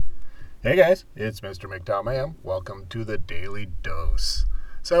Hey guys, it's Mr. McDowell. Welcome to the Daily Dose.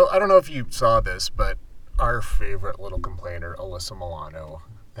 So, I don't know if you saw this, but our favorite little complainer, Alyssa Milano,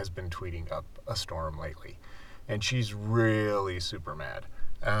 has been tweeting up a storm lately. And she's really super mad.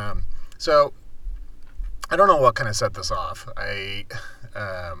 So, I don't know what kind of set this off. It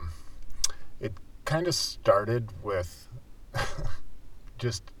kind of started with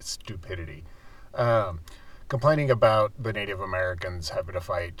just stupidity. Um, Complaining about the Native Americans having to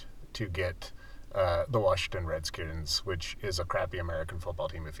fight to get the Washington Redskins, which is a crappy American football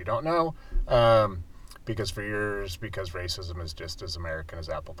team, if you don't know. Because for years, because racism is just as American as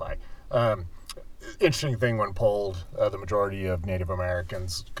apple pie. Interesting thing when polled, the majority of Native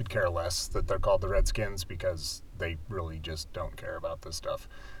Americans could care less that they're called the Redskins because they really just don't care about this stuff.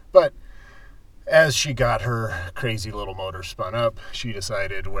 But as she got her crazy little motor spun up, she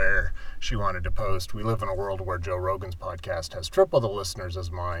decided where she wanted to post, "We live in a world where Joe Rogan's podcast has triple the listeners as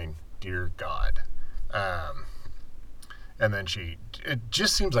mine. Dear God." And then it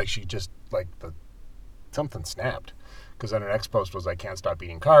just seems like she just, something snapped. Because then her next post was, "I can't stop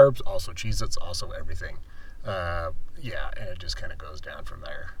eating carbs, also Cheez-Its, also everything." And it just kind of goes down from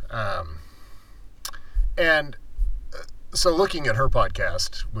there. And so looking at her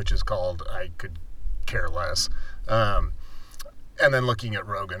podcast, which is called I Could Care Less, and then looking at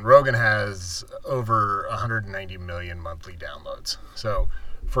Rogan has over 190 million monthly downloads. So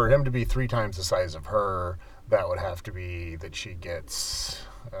for him to be 3 times the size of her, that would have to be that she gets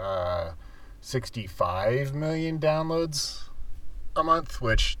 65 million downloads a month,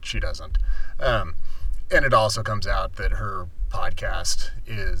 which she doesn't. And it also comes out that her podcast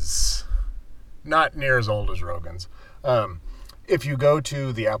is not near as old as Rogan's. If you go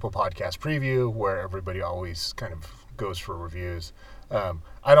to the Apple Podcast preview, where everybody always kind of goes for reviews,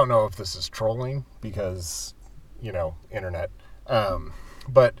 I don't know if this is trolling because, internet.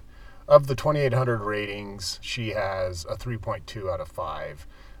 But of the 2,800 ratings, she has a 3.2 out of 5.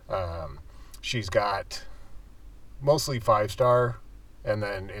 She's got mostly 5-star, and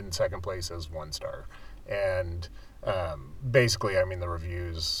then in second place is 1-star. And basically, the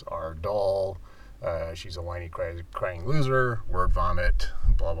reviews are dull. She's a whiny, crying loser, word vomit,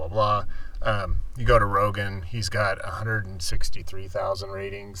 blah, blah, blah. You go to Rogan, he's got 163,000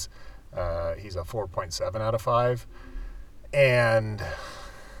 ratings. He's a 4.7 out of 5. And,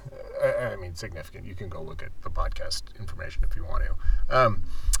 significant. You can go look at the podcast information if you want to.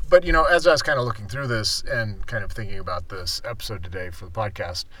 But, as I was kind of looking through this and kind of thinking about this episode today for the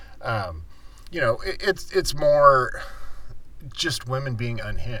podcast, it's more just women being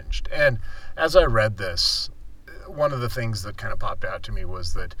unhinged. And as I read this, one of the things that kind of popped out to me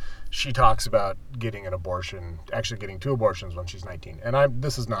was that she talks about getting an abortion, actually getting 2 abortions when she's 19. And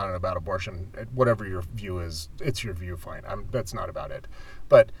this is not about abortion. Whatever your view is, it's your view, fine. That's not about it.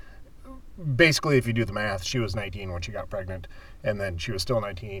 But basically, if you do the math, she was 19 when she got pregnant, and then she was still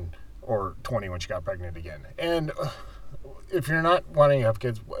 19 or 20 when she got pregnant again. And if you're not wanting to have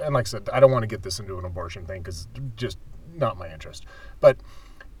kids, and like I said, I don't want to get this into an abortion thing because just not my interest. But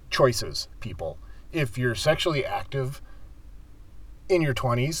choices, people. If you're sexually active in your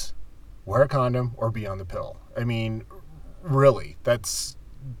 20s, wear a condom or be on the pill. Really,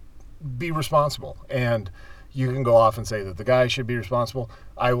 be responsible. And you can go off and say that the guy should be responsible.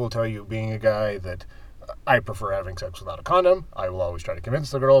 I will tell you, being a guy, that I prefer having sex without a condom. I will always try to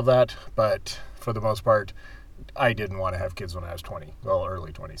convince the girl of that. But for the most part, I didn't want to have kids when I was 20, well,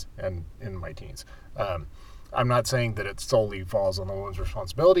 early 20s and in my teens. I'm not saying that it solely falls on the woman's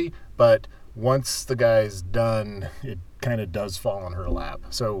responsibility, but once the guy's done, it kind of does fall on her lap.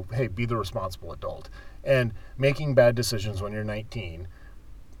 So, hey, be the responsible adult. And making bad decisions when you're 19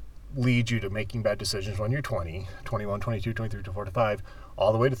 leads you to making bad decisions when you're 20, 21, 22, 23, 24, 25,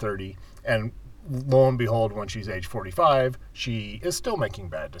 all the way to 30. And lo and behold, when she's age 45, she is still making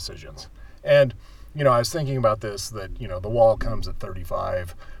bad decisions. And I was thinking about this, that, the wall comes at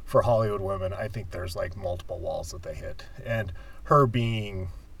 35. For Hollywood women, I think there's multiple walls that they hit. And her being,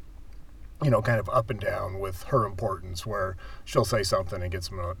 kind of up and down with her importance, where she'll say something and get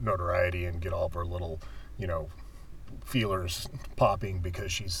some notoriety and get all of her little, feelers popping because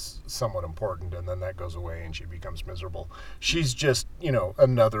she's somewhat important, and then that goes away and she becomes miserable. She's just,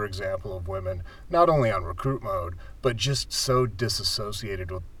 another example of women, not only on recruit mode, but just so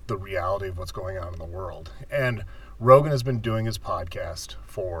disassociated with the reality of what's going on in the world. And Rogan has been doing his podcast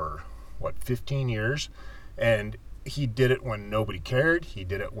for, 15 years? And he did it when nobody cared. He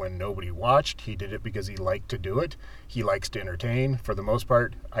did it when nobody watched. He did it because he liked to do it. He likes to entertain. For the most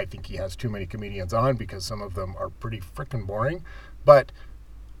part, I think he has too many comedians on because some of them are pretty freaking boring. But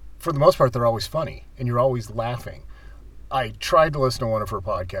for the most part, they're always funny, and you're always laughing. I tried to listen to one of her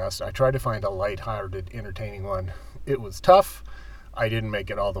podcasts. I tried to find a lighthearted, entertaining one. It was tough. I didn't make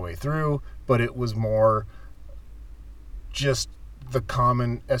it all the way through, but it was more just the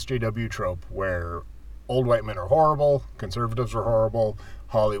common SJW trope where old white men are horrible, conservatives are horrible,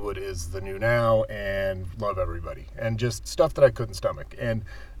 Hollywood is the new now, and love everybody. And just stuff that I couldn't stomach. And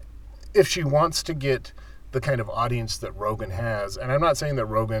if she wants to get the kind of audience that Rogan has, and I'm not saying that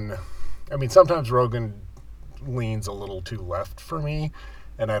Rogan, I mean, sometimes Rogan leans a little too left for me,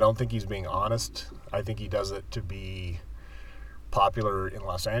 and I don't think he's being honest. I think he does it to be popular in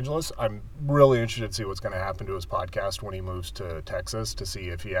Los Angeles. I'm really interested to see what's going to happen to his podcast when he moves to Texas, to see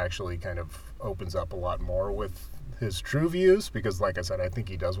if he actually kind of opens up a lot more with his true views, because like I said, I think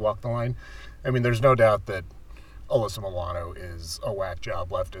he does walk the line. I mean, there's no doubt that Alyssa Milano is a whack job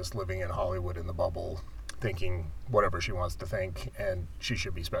leftist living in Hollywood in the bubble, thinking whatever she wants to think, and she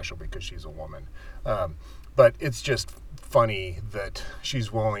should be special because she's a woman. But it's just funny that she's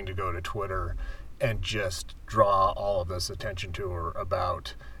willing to go to Twitter and just draw all of this attention to her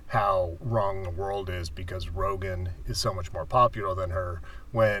about how wrong the world is because Rogan is so much more popular than her,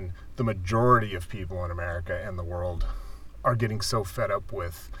 when the majority of people in America and the world are getting so fed up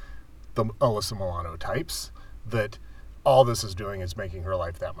with the Alyssa Milano types that all this is doing is making her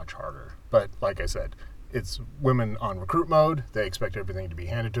life that much harder. But like I said, it's women on recruit mode. They expect everything to be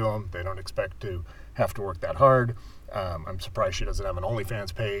handed to them. They don't expect to have to work that hard. I'm surprised she doesn't have an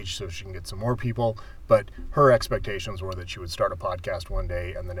OnlyFans page so she can get some more people. But her expectations were that she would start a podcast one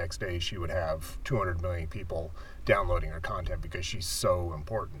day and the next day she would have 200 million people downloading her content because she's so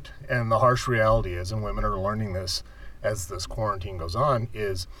important. And the harsh reality is, and women are learning this as this quarantine goes on,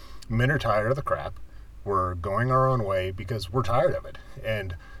 is men are tired of the crap. We're going our own way because we're tired of it.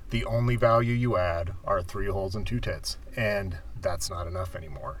 And the only value you add are 3 holes and 2 tits. And that's not enough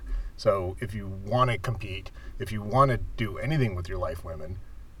anymore. So if you want to compete, if you want to do anything with your life, women,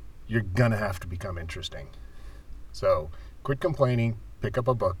 you're going to have to become interesting. So quit complaining, pick up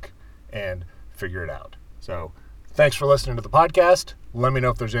a book, and figure it out. So thanks for listening to the podcast. Let me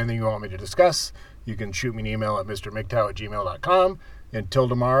know if there's anything you want me to discuss. You can shoot me an email at mrmgtow@gmail.com. Until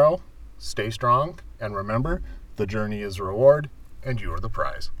tomorrow, stay strong, and remember, the journey is a reward, and you are the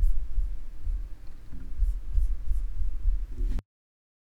prize.